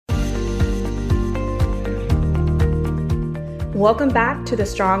Welcome back to the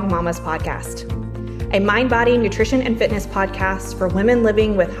Strong Mamas Podcast, a mind-body nutrition and fitness podcast for women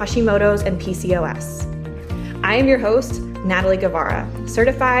living with Hashimoto's and PCOS. I am your host, Natalie Guevara,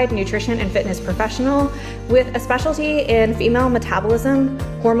 certified nutrition and fitness professional with a specialty in female metabolism,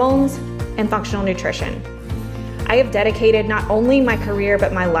 hormones, and functional nutrition. I have dedicated not only my career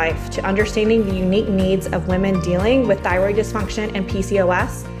but my life to understanding the unique needs of women dealing with thyroid dysfunction and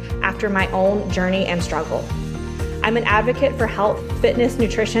PCOS after my own journey and struggle. I'm an advocate for health, fitness,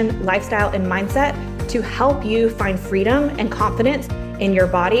 nutrition, lifestyle, and mindset to help you find freedom and confidence in your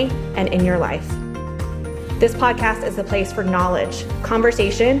body and in your life. This podcast is a place for knowledge,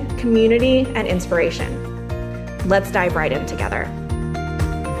 conversation, community, and inspiration. Let's dive right in together.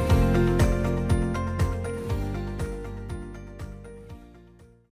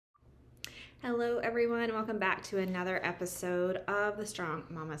 Hello, everyone. Welcome back to another episode of the Strong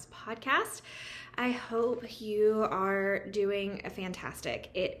Mamas Podcast. I hope you are doing fantastic.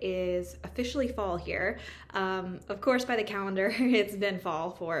 It is officially fall here. Of course, by the calendar, it's been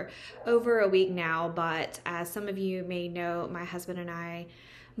fall for over a week now, but as some of you may know, my husband and I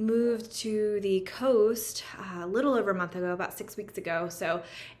moved to the coast a little over a month ago, about 6 weeks ago. So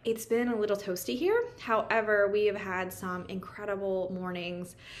it's been a little toasty here. However, we have had some incredible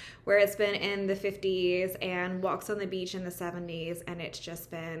mornings where it's been in the 50s and walks on the beach in the 70s. And it's just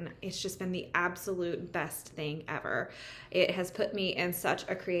been the absolute best thing ever. It has put me in such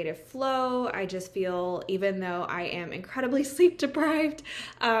a creative flow. I just feel, even though I am incredibly sleep deprived,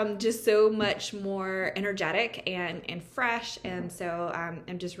 just so much more energetic and fresh. And so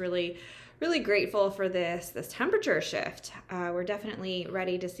I'm just really grateful for this temperature shift. We're definitely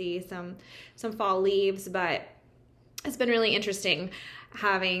ready to see some fall leaves, but it's been really interesting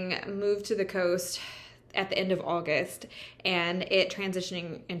having moved to the coast at the end of August and it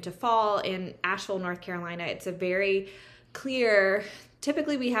transitioning into fall in Asheville, North Carolina. It's a very clear,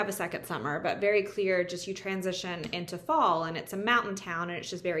 typically we have a second summer, but very clear, just you transition into fall, and it's a mountain town and it's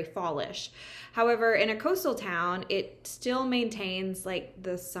just very fallish. However, in a coastal town, it still maintains like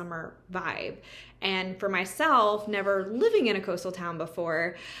the summer vibe. And for myself, never living in a coastal town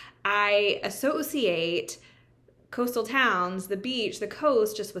before, I associate coastal towns, the beach, the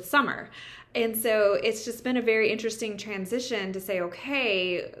coast, just with summer. And so it's just been a very interesting transition to say,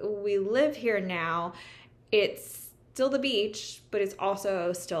 okay, we live here now. It's still the beach, but it's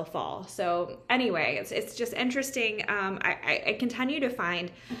also still fall. So anyway, it's just interesting. I continue to find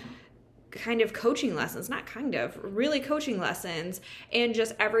kind of coaching lessons, really coaching lessons in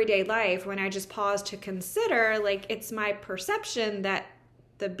just everyday life when I just pause to consider, like, it's my perception that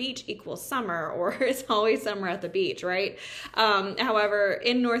the beach equals summer, or it's always summer at the beach, right? However,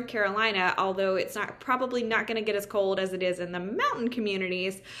 in North Carolina, although it's probably not going to get as cold as it is in the mountain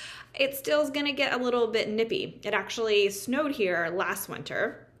communities, it still is going to get a little bit nippy. It actually snowed here last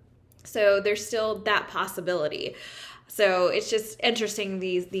winter, so there's still that possibility. So it's just interesting,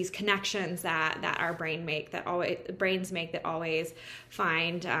 these connections that our brains make that I always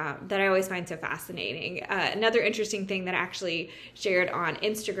find so fascinating. Another interesting thing that I actually shared on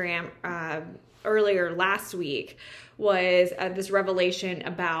Instagram earlier last week was this revelation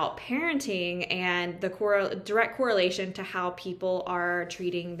about parenting and the direct correlation to how people are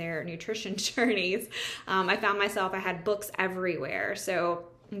treating their nutrition journeys. I found myself, I had books everywhere. So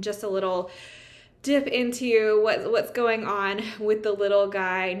just a little dip into what's going on with the little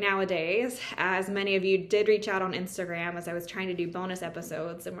guy nowadays, as many of you did reach out on Instagram as I was trying to do bonus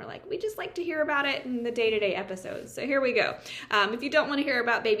episodes, and we're like, we just like to hear about it in the day-to-day episodes. So here we go. If you don't want to hear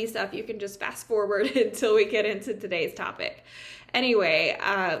about baby stuff, you can just fast forward until we get into today's topic. Anyway,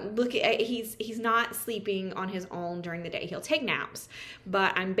 he's not sleeping on his own during the day. He'll take naps,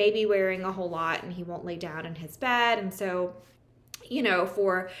 but I'm baby wearing a whole lot and he won't lay down in his bed. And so,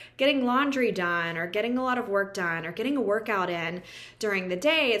 for getting laundry done or getting a lot of work done or getting a workout in during the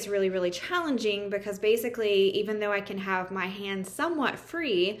day, it's really, really challenging because basically, even though I can have my hands somewhat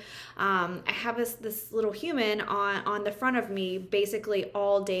free, I have this little human on the front of me basically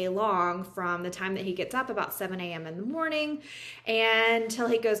all day long, from the time that he gets up about 7 a.m. in the morning and till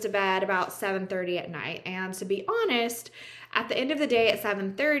he goes to bed about 7:30 at night. And to be honest, at the end of the day at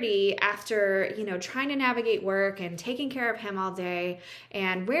 7:30, after, trying to navigate work and taking care of him all day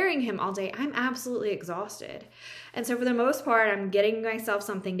and wearing him all day, I'm absolutely exhausted. And so for the most part, I'm getting myself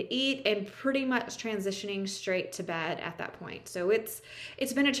something to eat and pretty much transitioning straight to bed at that point. So it's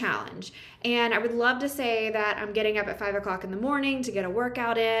been a challenge. And I would love to say that I'm getting up at 5 o'clock in the morning to get a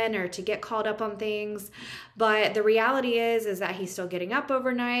workout in or to get caught up on things. But the reality is that he's still getting up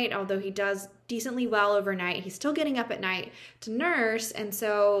overnight, although he does decently well overnight. He's still getting up at night to nurse. And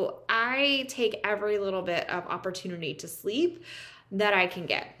so I take every little bit of opportunity to sleep that I can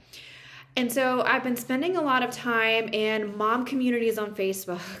get. And so I've been spending a lot of time in mom communities on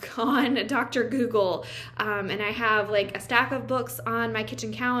Facebook, on Dr. Google, and I have like a stack of books on my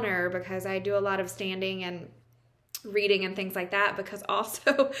kitchen counter because I do a lot of standing and reading and things like that, because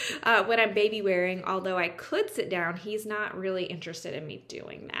also when I'm baby wearing, although I could sit down, he's not really interested in me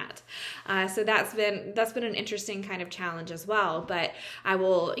doing that. So that's been an interesting kind of challenge as well. But I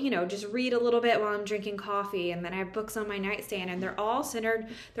will, just read a little bit while I'm drinking coffee, and then I have books on my nightstand, and they're all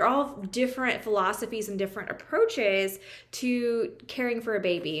different philosophies and different approaches to caring for a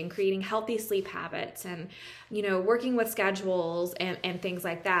baby and creating healthy sleep habits and working with schedules and things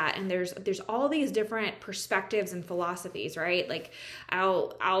like that. And there's all these different perspectives and philosophies, right? Like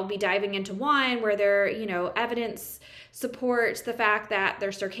I'll be diving into one where there, evidence supports the fact that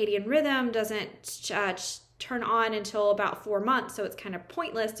their circadian rhythm doesn't turn on until about 4 months. So it's kind of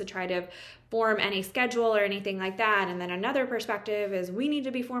pointless to try to form any schedule or anything like that. And then another perspective is we need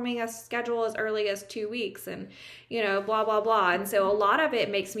to be forming a schedule as early as 2 weeks and, blah, blah, blah. And so a lot of it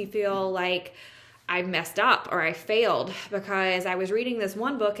makes me feel like I messed up or I failed, because I was reading this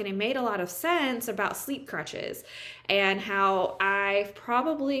one book and it made a lot of sense about sleep crutches and how I've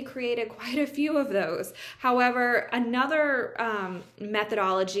probably created quite a few of those. However, another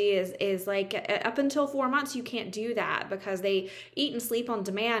methodology is like up until 4 months, you can't do that because they eat and sleep on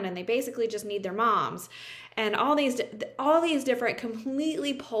demand and they basically just need their moms. And all these different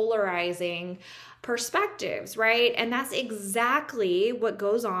completely polarizing perspectives, right? And that's exactly what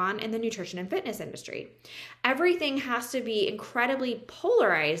goes on in the nutrition and fitness industry. Everything has to be incredibly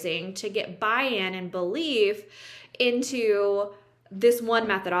polarizing to get buy-in and belief into this one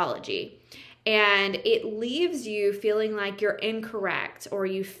methodology. And it leaves you feeling like you're incorrect or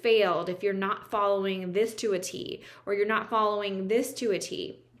you failed if you're not following this to a T, or you're not following this to a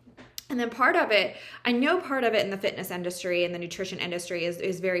T. And then part of it in the fitness industry and the nutrition industry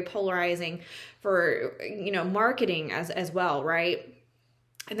is very polarizing for, marketing as well, right?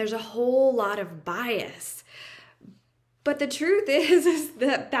 And there's a whole lot of bias. But the truth is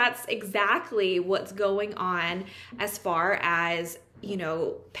that that's exactly what's going on as far as,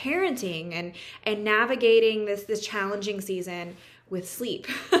 parenting and navigating this challenging season with sleep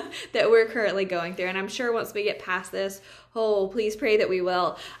that we're currently going through. And I'm sure once we get past this, please pray that we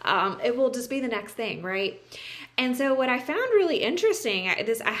will, it will just be the next thing, right? And so what I found really interesting,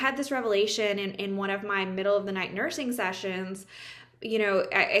 I had this revelation in one of my middle of the night nursing sessions.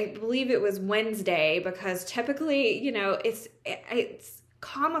 I believe it was Wednesday, because typically, it's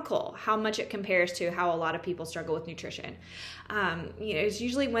comical how much it compares to how a lot of people struggle with nutrition. It's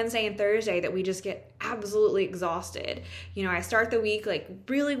usually Wednesday and Thursday that we just get absolutely exhausted. I start the week like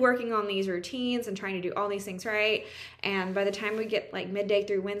really working on these routines and trying to do all these things right. And by the time we get like midday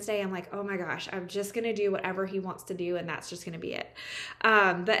through Wednesday, I'm like, oh my gosh, I'm just going to do whatever he wants to do. And that's just going to be it.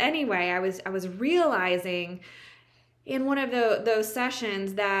 But anyway, I was realizing in one of those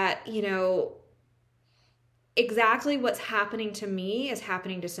sessions that, exactly what's happening to me is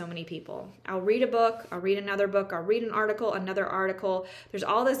happening to so many people. I'll read a book, I'll read another book, I'll read an article, another article. There's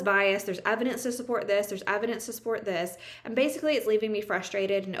all this bias. There's evidence to support this. There's evidence to support this. And basically it's leaving me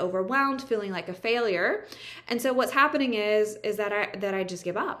frustrated and overwhelmed, feeling like a failure. And so what's happening is that I just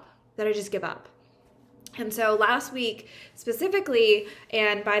give up, And so last week specifically,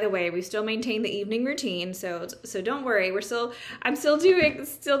 and by the way, we still maintain the evening routine, so don't worry. I'm still doing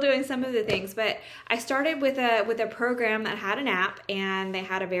some of the things, but I started with a program that had an app, and they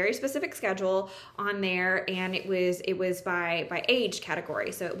had a very specific schedule on there, and it was by age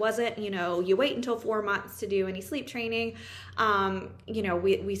category. So it wasn't, you wait until 4 months to do any sleep training.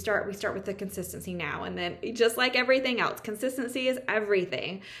 We start with the consistency now, and then just like everything else, consistency is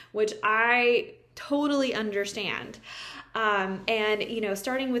everything, which I totally understand.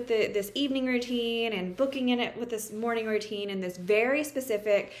 Starting with this evening routine and booking in it with this morning routine and this very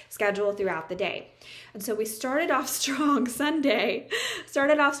specific schedule throughout the day. And so we started off strong Sunday.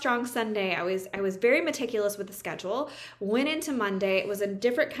 I was very meticulous with the schedule. Went into Monday. It was a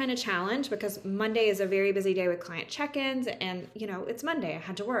different kind of challenge because Monday is a very busy day with client check-ins, and it's Monday. I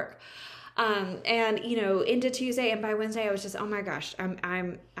had to work. Into Tuesday, and by Wednesday I was just, oh my gosh,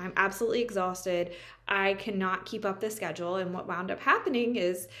 I'm absolutely exhausted. I cannot keep up the schedule. And what wound up happening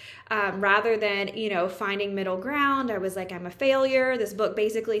is, rather than, finding middle ground, I was like, I'm a failure. This book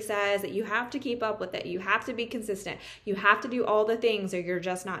basically says that you have to keep up with it. You have to be consistent. You have to do all the things or you're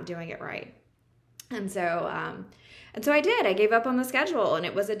just not doing it right. And so I did. I gave up on the schedule, and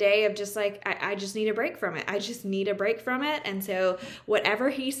it was a day of just like, I just need a break from it. I just need a break from it. And so whatever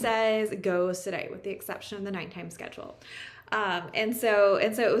he says goes today, with the exception of the nighttime schedule. And so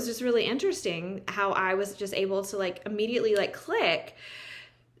it was just really interesting how I was just able to like immediately like click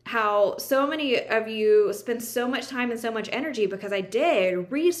how so many of you spend so much time and so much energy, because I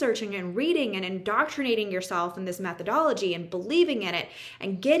did, researching and reading and indoctrinating yourself in this methodology and believing in it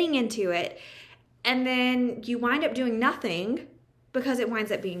and getting into it. And then you wind up doing nothing because it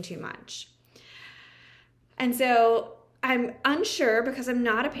winds up being too much. And so I'm unsure, because I'm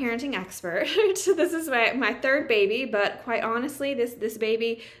not a parenting expert. So this is my third baby, but quite honestly, this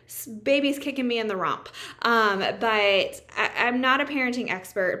baby's kicking me in the rump. But I'm not a parenting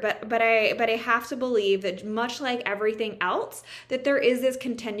expert, but I have to believe that, much like everything else, that there is this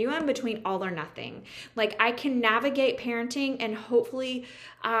continuum between all or nothing. Like, I can navigate parenting and hopefully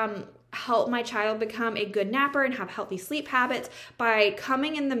help my child become a good napper and have healthy sleep habits by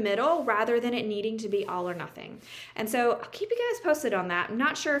coming in the middle rather than it needing to be all or nothing. And so I'll keep you guys posted on that. I'm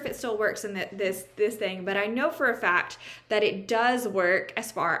not sure if it still works in this thing, but I know for a fact that it does work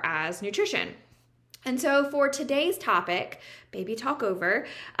as far as nutrition. And so for today's topic, baby talk over,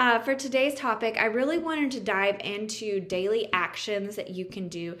 for today's topic, I really wanted to dive into daily actions that you can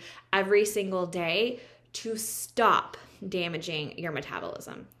do every single day to stop damaging your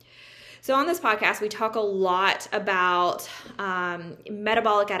metabolism. So on this podcast, we talk a lot about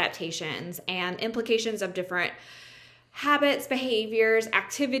metabolic adaptations and implications of different habits, behaviors,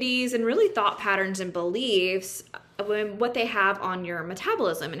 activities, and really thought patterns and beliefs, what they have on your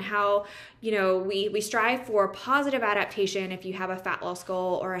metabolism, and how, we strive for positive adaptation if you have a fat loss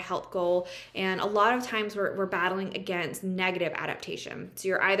goal or a health goal. And a lot of times we're battling against negative adaptation. So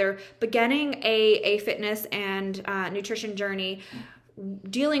you're either beginning a fitness and nutrition journey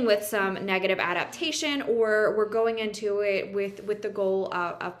dealing with some negative adaptation, or we're going into it with the goal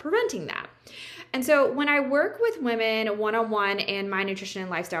of preventing that. And so when I work with women one-on-one in my nutrition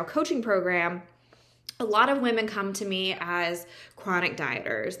and lifestyle coaching program, a lot of women come to me as chronic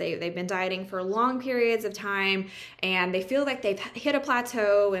dieters. They've been dieting for long periods of time, and they feel like they've hit a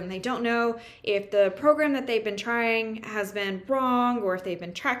plateau, and they don't know if the program that they've been trying has been wrong, or if they've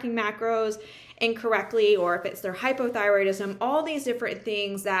been tracking macros incorrectly, or if it's their hypothyroidism, all these different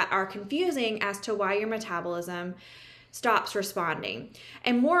things that are confusing as to why your metabolism stops responding.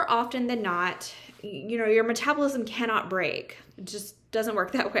 And more often than not, your metabolism cannot break. It just doesn't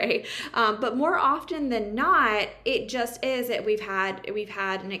work that way. But more often than not, it just is that we've had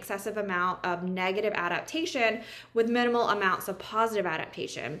an excessive amount of negative adaptation with minimal amounts of positive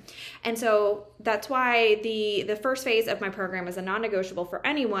adaptation. And so that's why the first phase of my program is a non-negotiable for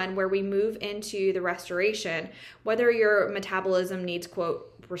anyone, where we move into the restoration, whether your metabolism needs,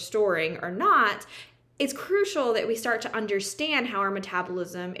 quote, restoring or not. It's crucial that we start to understand how our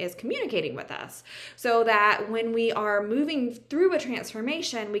metabolism is communicating with us, so that when we are moving through a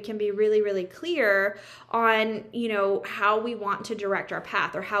transformation, we can be really, really clear on, how we want to direct our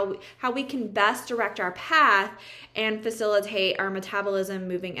path, or how we can best direct our path and facilitate our metabolism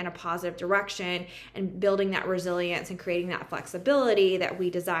moving in a positive direction and building that resilience and creating that flexibility that we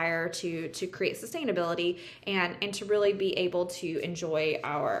desire to create sustainability and to really be able to enjoy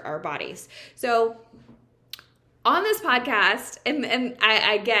our bodies. So on this podcast, and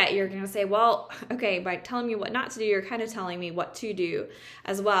I get you're going to say, well, okay, by telling me what not to do, you're kind of telling me what to do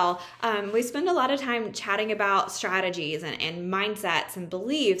as well. We spend a lot of time chatting about strategies and mindsets and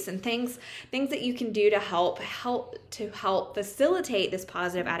beliefs and things that you can do to help facilitate this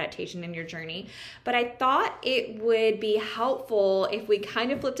positive adaptation in your journey. But I thought it would be helpful if we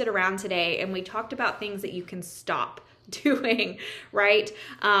kind of flipped it around today and we talked about things that you can stop doing, right?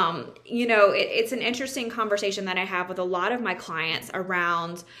 It's an interesting conversation that I have with a lot of my clients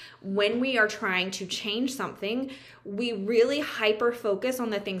around when we are trying to change something, we really hyper focus on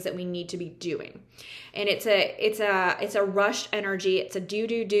the things that we need to be doing. And it's a rushed energy. It's a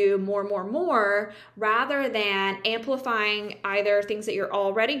do, more, rather than amplifying either things that you're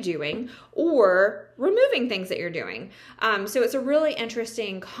already doing or removing things that you're doing. So it's a really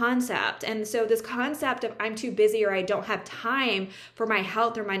interesting concept. And so this concept of I'm too busy or I don't have time for my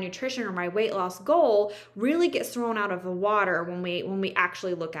health or my nutrition or my weight loss goal really gets thrown out of the water when we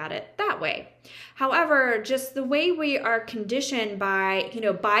actually look at it that way. However, just the way we are conditioned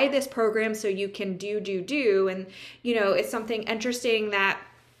by this program so you can do, and, it's something interesting that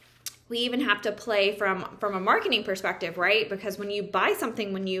we even have to play from a marketing perspective, right? Because when you buy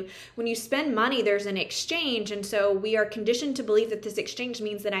something, when you spend money, there's an exchange. And so we are conditioned to believe that this exchange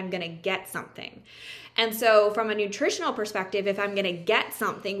means that I'm going to get something. And so from a nutritional perspective, if I'm going to get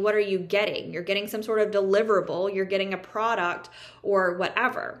something, what are you getting? You're getting some sort of deliverable, you're getting a product or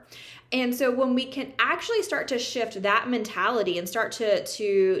whatever. And so when we can actually start to shift that mentality and start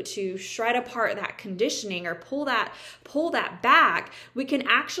to shred apart that conditioning or pull that back, we can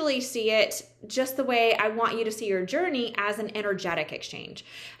actually see it just the way I want you to see your journey, as an energetic exchange.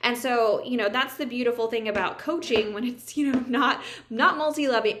 And so, that's the beautiful thing about coaching, when it's, not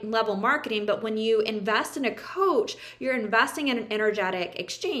multi-level marketing, but when you invest in a coach, you're investing in an energetic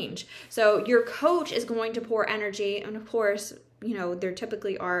exchange. So your coach is going to pour energy, and of course, there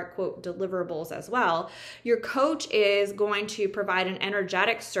typically are, quote, deliverables as well. Your coach is going to provide an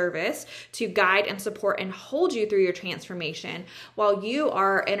energetic service to guide and support and hold you through your transformation, while you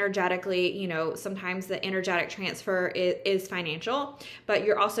are energetically, sometimes the energetic transfer is financial, but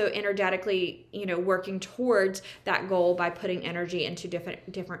you're also energetically, working towards that goal by putting energy into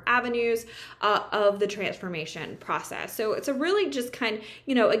different avenues of the transformation process. So it's a really just kind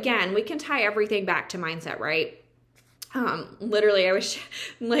of, again, we can tie everything back to mindset, right? Literally, I was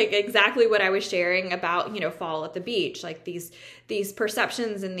like exactly what I was sharing about, fall at the beach, like these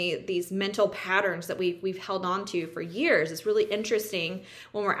perceptions and these mental patterns that we've held on to for years. It's really interesting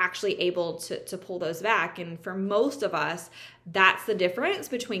when we're actually able to pull those back. And for most of us, that's the difference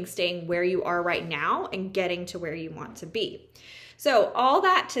between staying where you are right now and getting to where you want to be. So all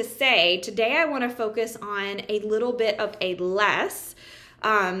that to say, today I want to focus on a little bit of a less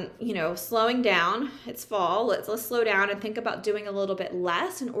slowing down. It's fall. Let's slow down and think about doing a little bit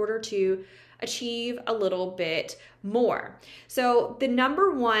less in order to achieve a little bit more. So the number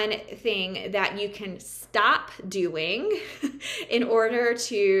one thing that you can stop doing in order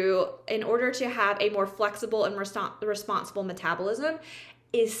to have a more flexible and responsible metabolism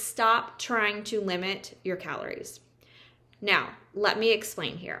is stop trying to limit your calories. Now, let me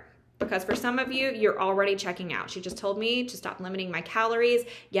explain here. Because for some of you, you're already checking out. She just told me to stop limiting my calories,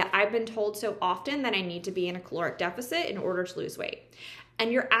 yet I've been told so often that I need to be in a caloric deficit in order to lose weight.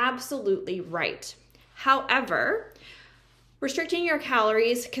 And you're absolutely right. However, restricting your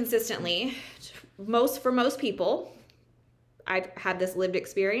calories consistently, for most people, I've had this lived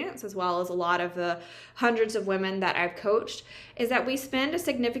experience as well as a lot of the hundreds of women that I've coached, is that we spend a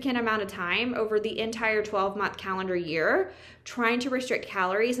significant amount of time over the entire 12-month calendar year trying to restrict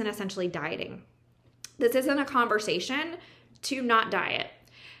calories and essentially dieting. This isn't a conversation to not diet.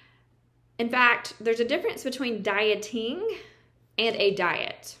 In fact, there's a difference between dieting and a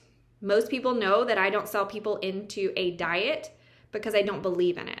diet. Most people know that I don't sell people into a diet because I don't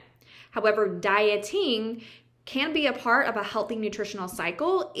believe in it. However, dieting can be a part of a healthy nutritional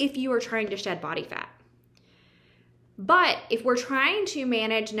cycle if you are trying to shed body fat. But if we're trying to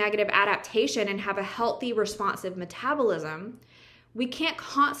manage negative adaptation and have a healthy, responsive metabolism, we can't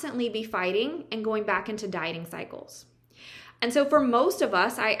constantly be fighting and going back into dieting cycles. And so for most of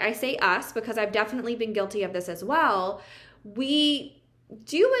us, I say us because I've definitely been guilty of this as well, we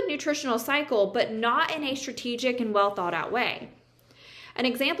do a nutritional cycle, but not in a strategic and well thought out way. An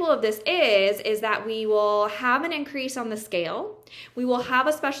example of this is that we will have an increase on the scale. We will have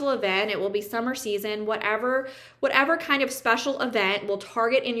a special event. It will be summer season, whatever kind of special event will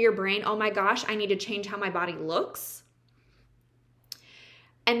target in your brain, oh my gosh, I need to change how my body looks.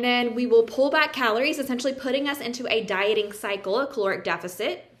 And then we will pull back calories, essentially putting us into a dieting cycle, a caloric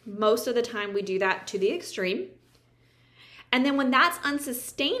deficit. Most of the time we do that to the extreme. And then when that's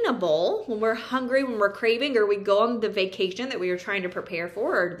unsustainable, when we're hungry, when we're craving, or we go on the vacation that we were trying to prepare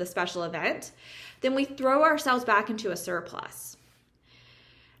for, or the special event, then we throw ourselves back into a surplus.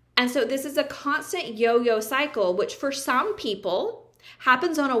 And so this is a constant yo-yo cycle, which for some people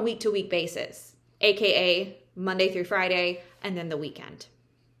happens on a week-to-week basis, aka Monday through Friday, and then the weekend.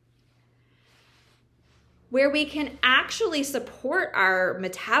 Where we can actually support our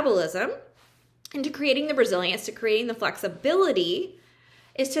metabolism into creating the resilience, to creating the flexibility,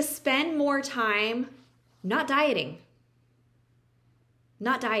 is to spend more time not dieting.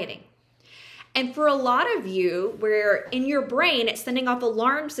 Not dieting. And for a lot of you, where in your brain it's sending off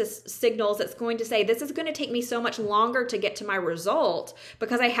alarm signals that's going to say, this is going to take me so much longer to get to my result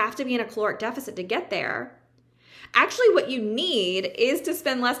because I have to be in a caloric deficit to get there. Actually, what you need is to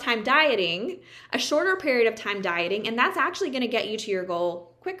spend less time dieting, a shorter period of time dieting, and that's actually going to get you to your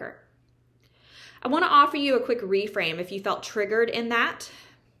goal quicker. I want to offer you a quick reframe if you felt triggered in that.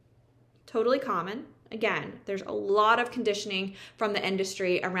 Totally common. Again, there's a lot of conditioning from the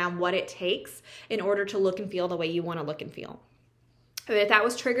industry around what it takes in order to look and feel the way you want to look and feel. If that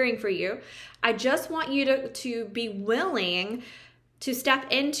was triggering for you, I just want you to be willing to step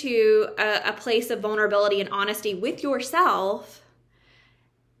into a place of vulnerability and honesty with yourself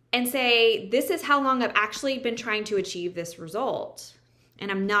and say, this is how long I've actually been trying to achieve this result, and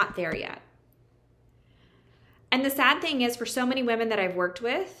I'm not there yet. And the sad thing is, for so many women that I've worked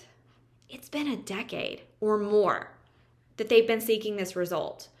with, it's been a decade or more that they've been seeking this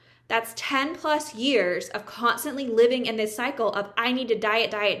result. That's 10 plus years of constantly living in this cycle of I need to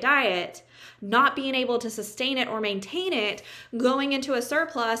diet, not being able to sustain it or maintain it, going into a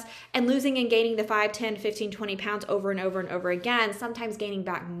surplus and losing and gaining the 5, 10, 15, 20 pounds over and over and over again, sometimes gaining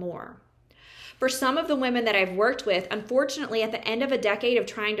back more. For some of the women that I've worked with, unfortunately, at the end of a decade of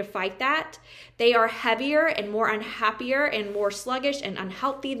trying to fight that, they are heavier and more unhappier and more sluggish and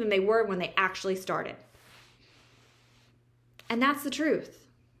unhealthy than they were when they actually started. And that's the truth.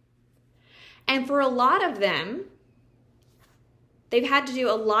 And for a lot of them, they've had to do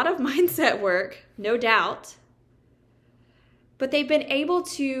a lot of mindset work, no doubt, but they've been able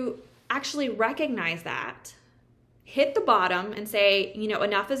to actually recognize that, hit the bottom and say,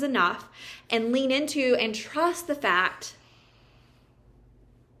 enough is enough, and lean into and trust the fact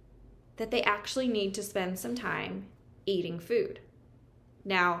that they actually need to spend some time eating food.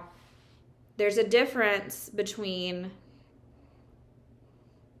 Now, there's a difference between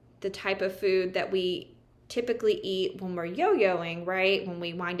the type of food that we typically eat when we're yo-yoing, right? When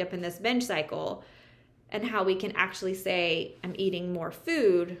we wind up in this binge cycle, and how we can actually say, I'm eating more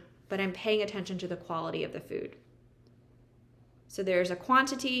food, but I'm paying attention to the quality of the food. So there's a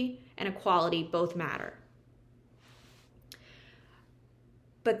quantity and a quality, both matter.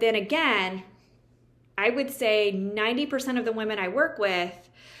 But then again, I would say 90% of the women I work with,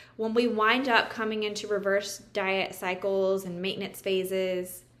 when we wind up coming into reverse diet cycles and maintenance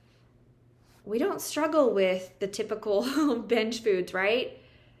phases, we don't struggle with the typical binge foods, right?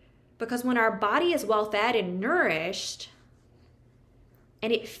 Because when our body is well fed and nourished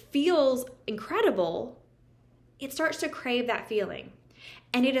and it feels incredible, it starts to crave that feeling.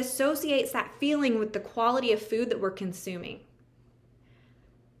 And it associates that feeling with the quality of food that we're consuming.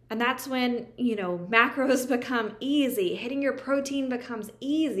 And that's when, macros become easy, hitting your protein becomes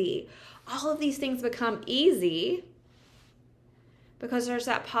easy. All of these things become easy because there's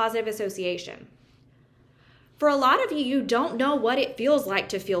that positive association. For a lot of you, you don't know what it feels like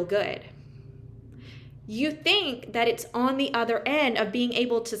to feel good. You think that it's on the other end of being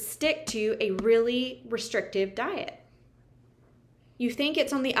able to stick to a really restrictive diet. You think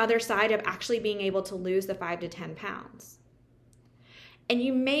it's on the other side of actually being able to lose the 5 to 10 pounds. And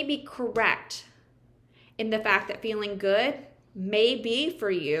you may be correct in the fact that feeling good may be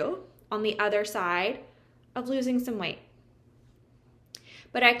for you on the other side of losing some weight.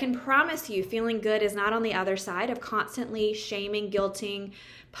 But I can promise you, feeling good is not on the other side of constantly shaming, guilting,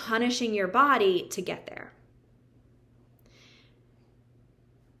 punishing your body to get there.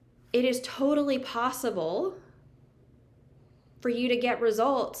 It is totally possible for you to get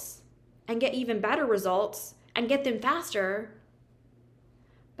results and get even better results and get them faster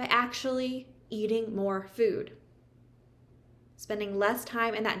by actually eating more food, spending less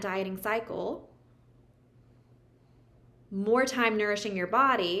time in that dieting cycle, more time nourishing your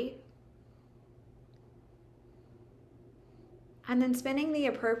body, and then spending the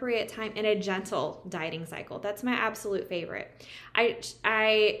appropriate time in a gentle dieting cycle. That's my absolute favorite.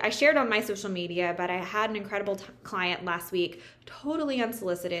 I shared on my social media, but I had an incredible client last week, totally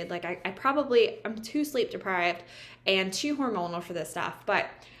unsolicited. Like I'm too sleep deprived and too hormonal for this stuff, but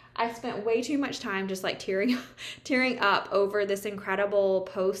I spent way too much time just like tearing up over this incredible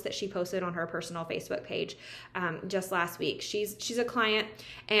post that she posted on her personal Facebook page just last week. She's a client,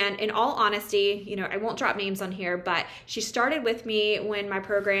 and in all honesty, I won't drop names on here, but she started with me when my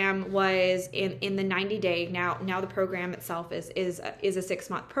program was in the 90-day. Now the program itself is a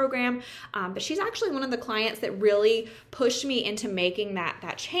 6-month program, but she's actually one of the clients that really pushed me into making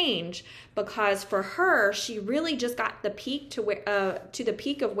that change, because for her, she really just got the peak to the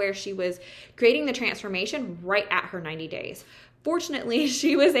peak of where she was creating the transformation right at her 90 days. Fortunately,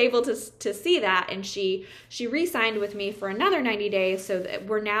 she was able to see that, and she re-signed with me for another 90 days, so that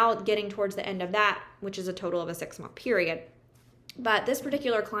we're now getting towards the end of that, which is a total of a 6-month period. But this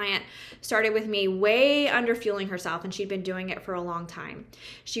particular client started with me way under fueling herself, and she'd been doing it for a long time.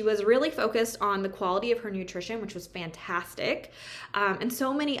 She was really focused on the quality of her nutrition, which was fantastic, and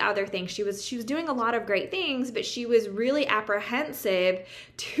so many other things. She was doing a lot of great things, but she was really apprehensive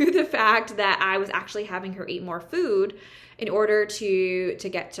to the fact that I was actually having her eat more food in order to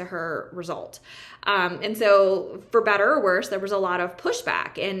get to her result. And so for better or worse, there was a lot of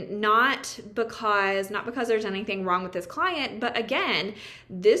pushback, and not because there's anything wrong with this client, but again,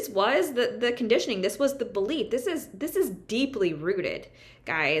 this was the conditioning. This was the belief. This is deeply rooted,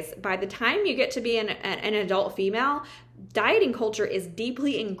 guys. By the time you get to be an adult female, dieting culture is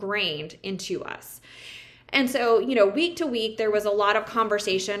deeply ingrained into us. And so, week to week, there was a lot of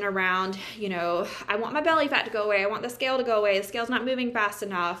conversation around, I want my belly fat to go away. I want the scale to go away. The scale's not moving fast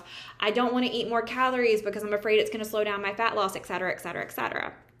enough. I don't want to eat more calories because I'm afraid it's going to slow down my fat loss, et cetera, et cetera, et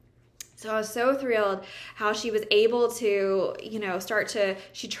cetera. So I was so thrilled how she was able to,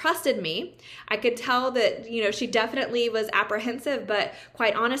 she trusted me. I could tell that, she definitely was apprehensive, but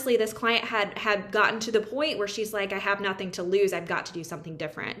quite honestly, this client had gotten to the point where she's like, I have nothing to lose. I've got to do something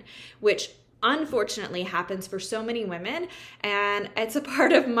different, which unfortunately happens for so many women. And it's a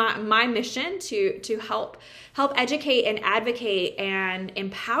part of my mission to help educate and advocate and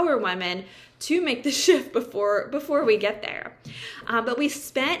empower women to make the shift before we get there. But we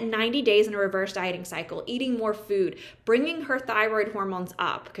spent 90 days in a reverse dieting cycle, eating more food, bringing her thyroid hormones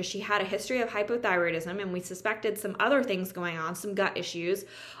up because she had a history of hypothyroidism, and we suspected some other things going on, some gut issues,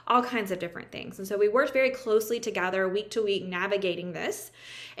 all kinds of different things. And so we worked very closely together week to week navigating this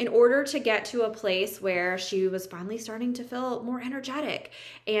in order to get to a place where she was finally starting to feel more energetic,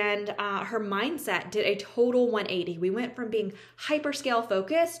 and her mindset did a total 180. We went from being hyperscale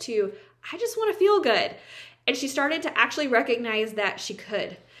focused to I just want to feel good. And she started to actually recognize that she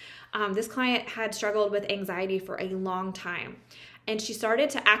could. This client had struggled with anxiety for a long time. And she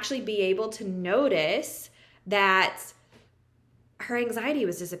started to actually be able to notice that her anxiety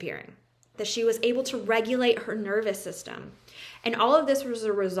was disappearing, that she was able to regulate her nervous system. And all of this was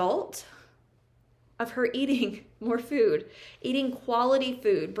a result of her eating more food, eating quality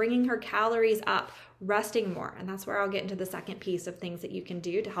food, bringing her calories up, resting more. And that's where I'll get into the second piece of things that you can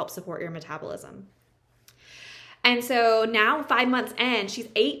do to help support your metabolism. And so now 5 months in, she's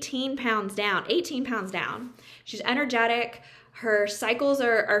 18 pounds down. She's energetic. Her cycles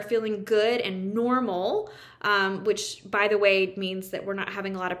are feeling good and normal, which, by the way, means that we're not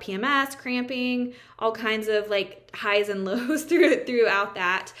having a lot of PMS, cramping, all kinds of like highs and lows throughout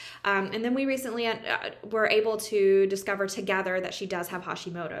that. And then we recently were able to discover together that she does have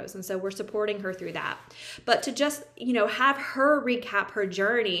Hashimoto's. And so we're supporting her through that. But to just, have her recap her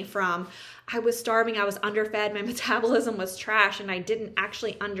journey from I was starving, I was underfed, my metabolism was trash, and I didn't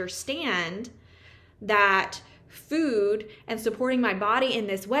actually understand that food and supporting my body in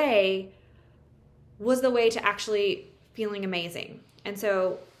this way was the way to actually feeling amazing. And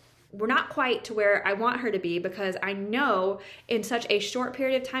so we're not quite to where I want her to be, because I know in such a short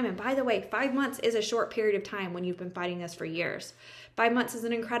period of time, and by the way, 5 months is a short period of time when you've been fighting this for years. 5 months is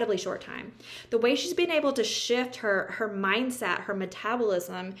an incredibly short time. The way she's been able to shift her mindset, her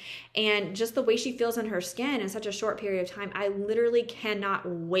metabolism, and just the way she feels in her skin in such a short period of time, I literally cannot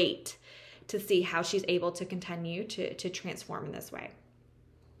wait to see how she's able to continue to transform in this way.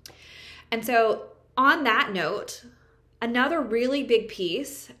 And so on that note, another really big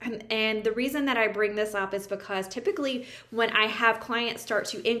piece, and the reason that I bring this up is because typically when I have clients start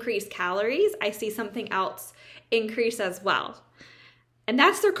to increase calories, I see something else increase as well. And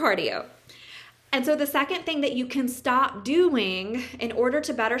that's their cardio. And so the second thing that you can stop doing in order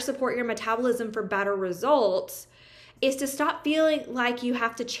to better support your metabolism for better results is to stop feeling like you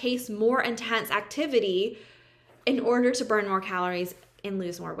have to chase more intense activity in order to burn more calories and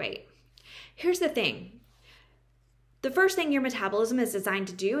lose more weight. Here's the thing. The first thing your metabolism is designed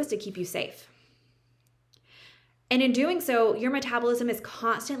to do is to keep you safe. And in doing so, your metabolism is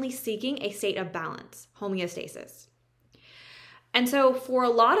constantly seeking a state of balance, homeostasis. And so for a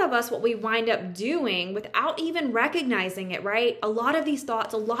lot of us, what we wind up doing without even recognizing it, right? A lot of these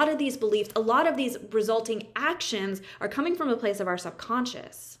thoughts, a lot of these beliefs, a lot of these resulting actions are coming from a place of our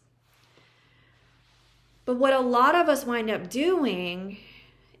subconscious. But what a lot of us wind up doing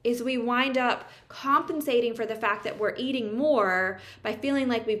is we wind up compensating for the fact that we're eating more by feeling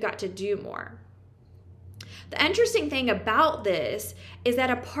like we've got to do more. The interesting thing about this is that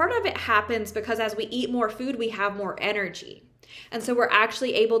a part of it happens because as we eat more food, we have more energy. And so we're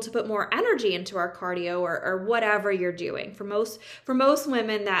actually able to put more energy into our cardio or whatever you're doing. For most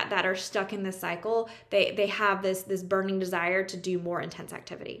women that are stuck in this cycle, they have this burning desire to do more intense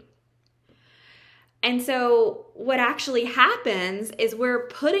activity. And so what actually happens is we're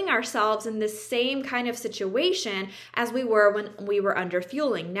putting ourselves in the same kind of situation as we were when we were under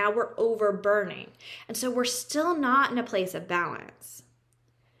fueling. Now we're overburning. And so we're still not in a place of balance.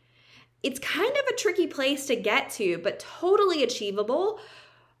 It's kind of a tricky place to get to, but totally achievable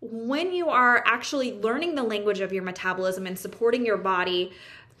when you are actually learning the language of your metabolism and supporting your body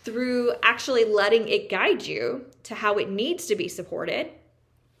through actually letting it guide you to how it needs to be supported.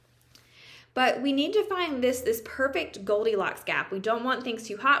 But we need to find this perfect Goldilocks gap. We don't want things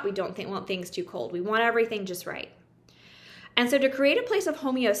too hot. We don't want things too cold. We want everything just right. And so to create a place of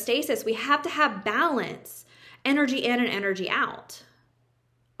homeostasis, we have to have balance, energy in and energy out,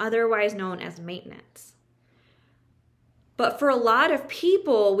 otherwise known as maintenance. But for a lot of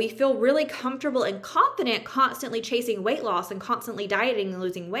people, we feel really comfortable and confident constantly chasing weight loss and constantly dieting and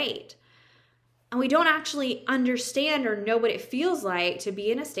losing weight. And we don't actually understand or know what it feels like to be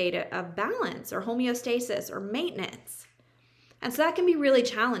in a state of balance or homeostasis or maintenance. And so that can be really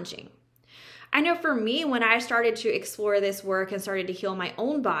challenging. I know for me, when I started to explore this work and started to heal my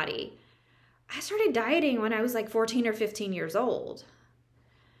own body, I started dieting when I was like 14 or 15 years old.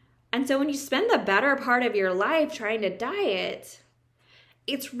 And so when you spend the better part of your life trying to diet,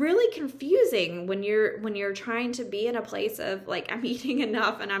 it's really confusing when you're trying to be in a place of like, I'm eating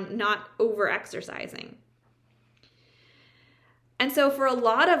enough and I'm not over exercising. And so for a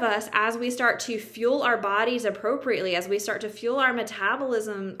lot of us, as we start to fuel our bodies appropriately, as we start to fuel our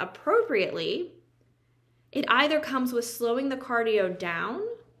metabolism appropriately, it either comes with slowing the cardio down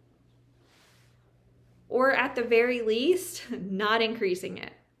or at the very least, not increasing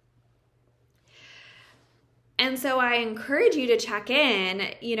it. And so I encourage you to check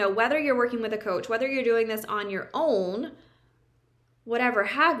in, whether you're working with a coach, whether you're doing this on your own, whatever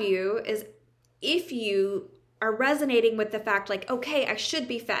have you, is if you are resonating with the fact like, okay, I should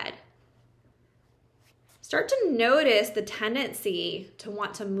be fed. Start to notice the tendency to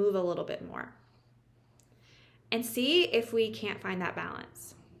want to move a little bit more and see if we can't find that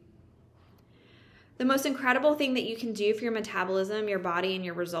balance. The most incredible thing that you can do for your metabolism, your body, and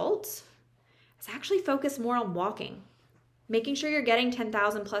your results is actually focus more on walking, making sure you're getting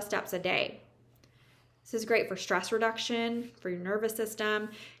 10,000 plus steps a day. This is great for stress reduction, for your nervous system,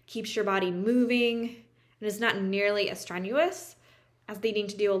 keeps your body moving, and is not nearly as strenuous as needing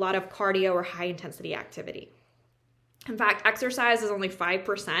to do a lot of cardio or high intensity activity. In fact, exercise is only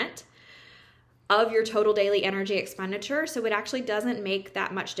 5% of your total daily energy expenditure, so it actually doesn't make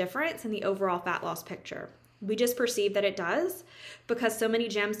that much difference in the overall fat loss picture. We just perceive that it does because so many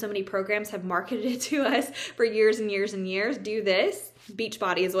gyms, so many programs have marketed it to us for years and years and years. Do this.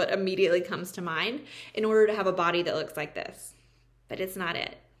 Beachbody is what immediately comes to mind in order to have a body that looks like this. But it's not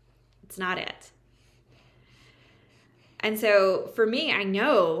it. It's not it. And so for me, I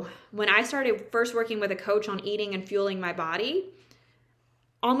know when I started first working with a coach on eating and fueling my body,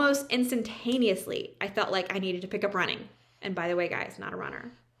 almost instantaneously, I felt like I needed to pick up running. And by the way, guys, not a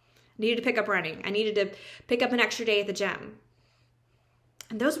runner. Needed to pick up running. I needed to pick up an extra day at the gym.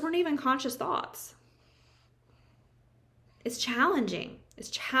 And those weren't even conscious thoughts. It's challenging. It's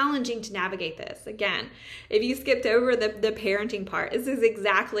challenging to navigate this. Again, if you skipped over the parenting part, this is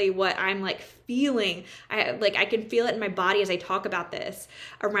exactly what I'm like feeling. I can feel it in my body as I talk about this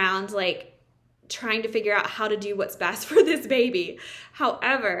around like trying to figure out how to do what's best for this baby.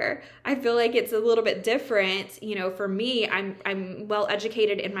 However, I feel like it's a little bit different. For me, I'm well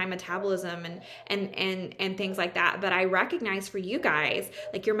educated in my metabolism and things like that. But I recognize for you guys,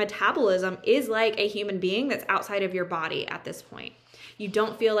 like your metabolism is like a human being that's outside of your body at this point. You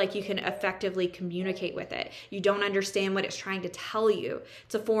don't feel like you can effectively communicate with it. You don't understand what it's trying to tell you.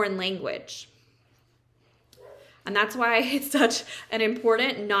 It's a foreign language. And that's why it's such an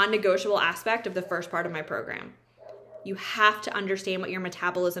important non-negotiable aspect of the first part of my program. You have to understand what your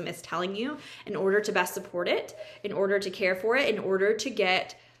metabolism is telling you in order to best support it, in order to care for it, in order to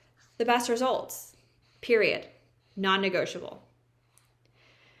get the best results. Period. Non-negotiable.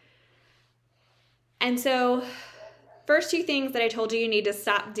 And so, first two things that I told you need to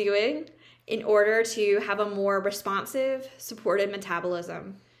stop doing in order to have a more responsive, supported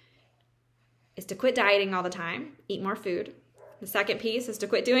metabolism is to quit dieting all the time, eat more food. The second piece is to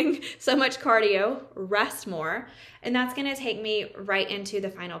quit doing so much cardio, rest more. And that's going to take me right into the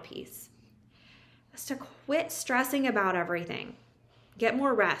final piece. It's to quit stressing about everything. Get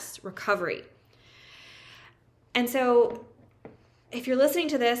more rest, recovery. And so if you're listening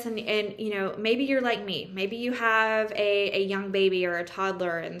to this and maybe you're like me, maybe you have a young baby or a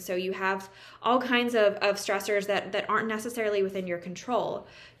toddler, and so you have all kinds of stressors that aren't necessarily within your control.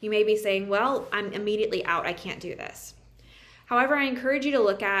 You may be saying, well, I'm immediately out. I can't do this. However, I encourage you to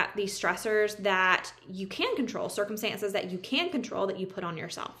look at these stressors that you can control, circumstances that you can control that you put on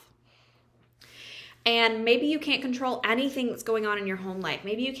yourself. And maybe you can't control anything that's going on in your home life.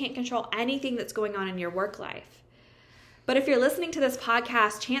 Maybe you can't control anything that's going on in your work life. But if you're listening to this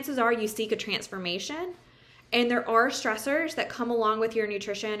podcast, chances are you seek a transformation. And there are stressors that come along with your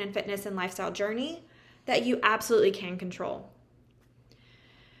nutrition and fitness and lifestyle journey that you absolutely can control.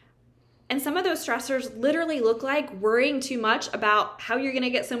 And some of those stressors literally look like worrying too much about how you're going to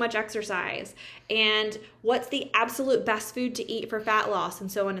get so much exercise and what's the absolute best food to eat for fat loss and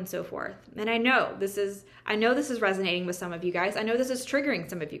so on and so forth. And I know this is resonating with some of you guys. I know this is triggering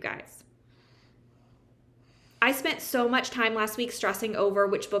some of you guys. I spent so much time last week stressing over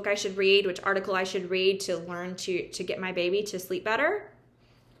which book I should read, which article I should read to learn to get my baby to sleep better.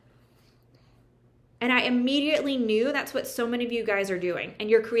 And I immediately knew that's what so many of you guys are doing. And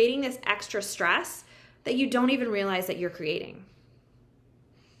you're creating this extra stress that you don't even realize that you're creating.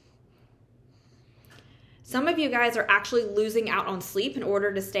 Some of you guys are actually losing out on sleep in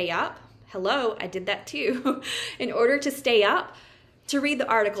order to stay up. Hello, I did that too. In order to stay up, to read the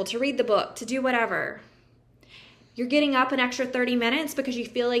article, to read the book, to do whatever. You're getting up an extra 30 minutes because you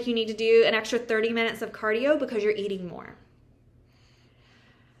feel like you need to do an extra 30 minutes of cardio because you're eating more.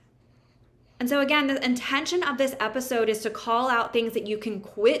 And so again, the intention of this episode is to call out things that you can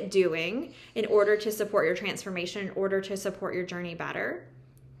quit doing in order to support your transformation, in order to support your journey better.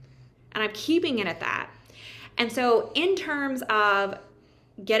 And I'm keeping it at that. And so in terms of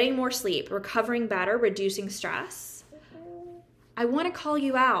getting more sleep, recovering better, reducing stress, I want to call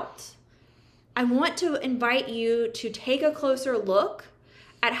you out. I want to invite you to take a closer look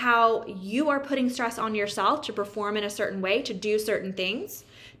at how you are putting stress on yourself to perform in a certain way, to do certain things,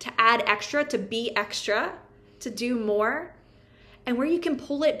 to add extra, to be extra, to do more, and where you can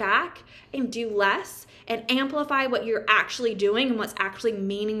pull it back and do less and amplify what you're actually doing and what's actually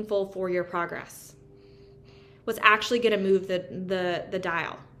meaningful for your progress. What's actually going to move the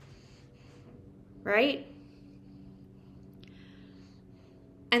dial, right?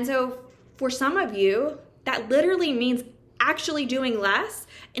 And so for some of you, that literally means actually doing less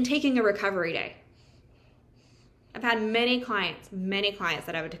and taking a recovery day. I've had many clients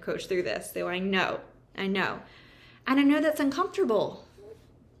that I would coach through this. So I know. And I know that's uncomfortable.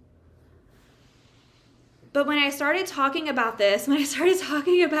 But when I started talking about this, when I started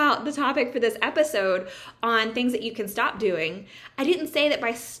talking about the topic for this episode on things that you can stop doing, I didn't say that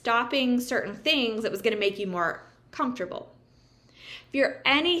by stopping certain things, it was going to make you more comfortable. If you're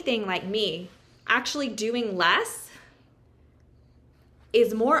anything like me, actually doing less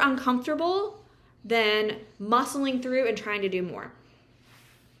is more uncomfortable than muscling through and trying to do more.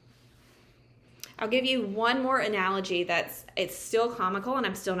 I'll give you one more analogy it's still comical and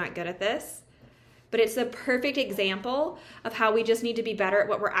I'm still not good at this, but it's a perfect example of how we just need to be better at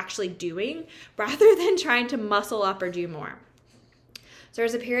what we're actually doing rather than trying to muscle up or do more. So there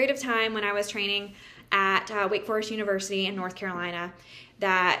was a period of time when I was training at Wake Forest University in North Carolina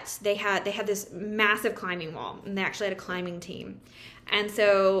that they had this massive climbing wall, and they actually had a climbing team. And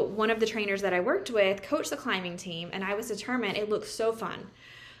so one of the trainers that I worked with coached the climbing team, and I was determined, it looked so fun.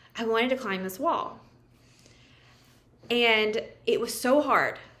 I wanted to climb this wall. And it was so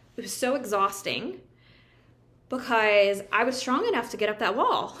hard. It was so exhausting because I was strong enough to get up that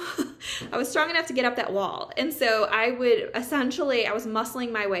wall. And so I was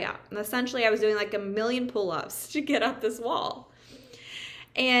muscling my way up. And essentially I was doing like 1,000,000 pull-ups to get up this wall.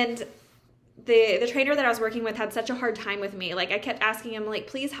 And the trainer that I was working with had such a hard time with me. Like I kept asking him, like,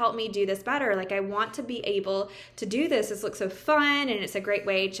 please help me do this better. Like I want to be able to do this. This looks so fun and it's a great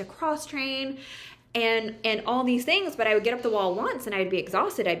way to cross train and all these things. But I would get up the wall once and I'd be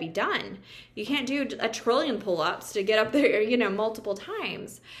exhausted. I'd be done. You can't do 1,000,000,000,000 pull-ups to get up there, multiple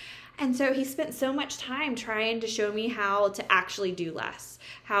times. And so he spent so much time trying to show me how to actually do less,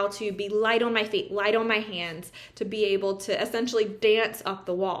 how to be light on my feet, light on my hands, to be able to essentially dance up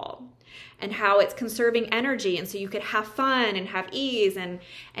the wall, and how it's conserving energy. And so you could have fun and have ease and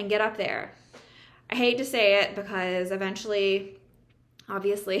get up there. I hate to say it because eventually,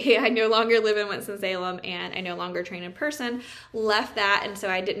 obviously, I no longer live in Winston-Salem and I no longer train in person, left that, and so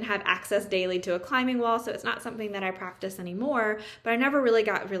I didn't have access daily to a climbing wall, so it's not something that I practice anymore, but I never really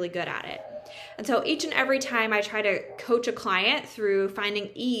got really good at it. And so each and every time I try to coach a client through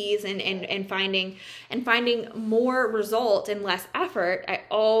finding ease and finding more result and less effort, I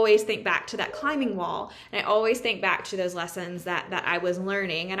always think back to that climbing wall, and I always think back to those lessons that I was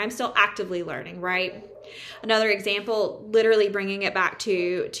learning, and I'm still actively learning, right? Another example, literally bringing it back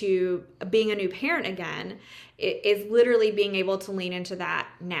to being a new parent again, is literally being able to lean into that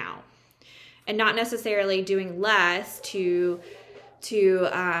now, and not necessarily doing less to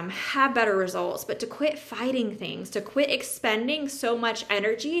have better results, but to quit fighting things, to quit expending so much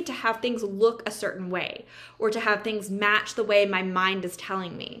energy to have things look a certain way, or to have things match the way my mind is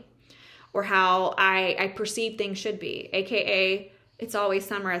telling me, or how I perceive things should be, aka it's always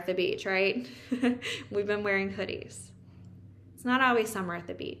summer at the beach, right? We've been wearing hoodies. It's not always summer at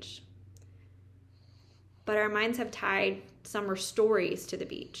the beach. But our minds have tied summer stories to the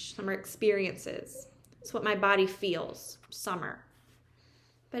beach, summer experiences. It's what my body feels, summer.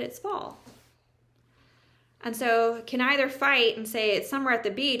 But it's fall. And so can I either fight and say it's summer at the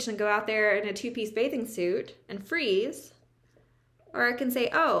beach and go out there in a 2-piece bathing suit and freeze, or I can say,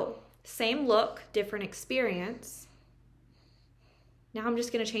 oh, same look, different experience. Now I'm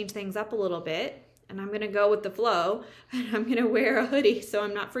just going to change things up a little bit, and I'm going to go with the flow, and I'm going to wear a hoodie so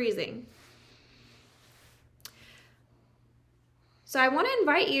I'm not freezing. So I want to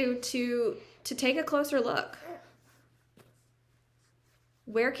invite you to take a closer look.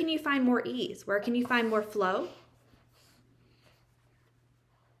 Where can you find more ease? Where can you find more flow?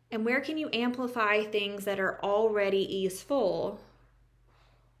 And where can you amplify things that are already easeful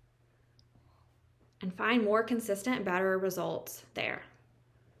and find more consistent, better results there?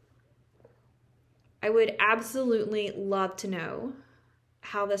 I would absolutely love to know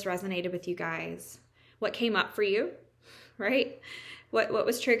how this resonated with you guys. What came up for you, right? What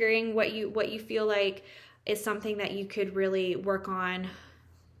was triggering, what you feel like is something that you could really work on,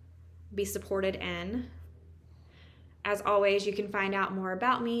 be supported in. As always, you can find out more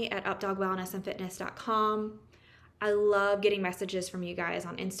about me at updogwellnessandfitness.com. I love getting messages from you guys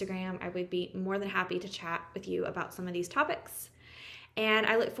on Instagram. I would be more than happy to chat with you about some of these topics. And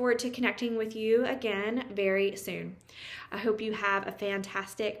I look forward to connecting with you again very soon. I hope you have a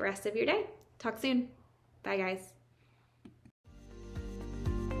fantastic rest of your day. Talk soon. Bye, guys.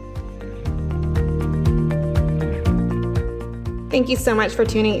 Thank you so much for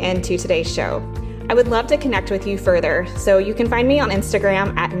tuning in to today's show. I would love to connect with you further, so you can find me on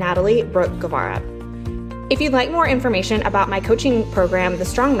Instagram at Natalie Brooke Guevara. If you'd like more information about my coaching program, The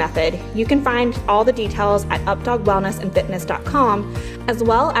Strong Method, you can find all the details at updogwellnessandfitness.com, as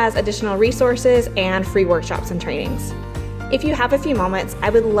well as additional resources and free workshops and trainings. If you have a few moments, I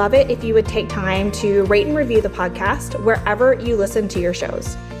would love it if you would take time to rate and review the podcast wherever you listen to your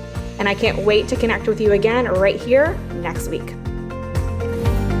shows. And I can't wait to connect with you again right here next week.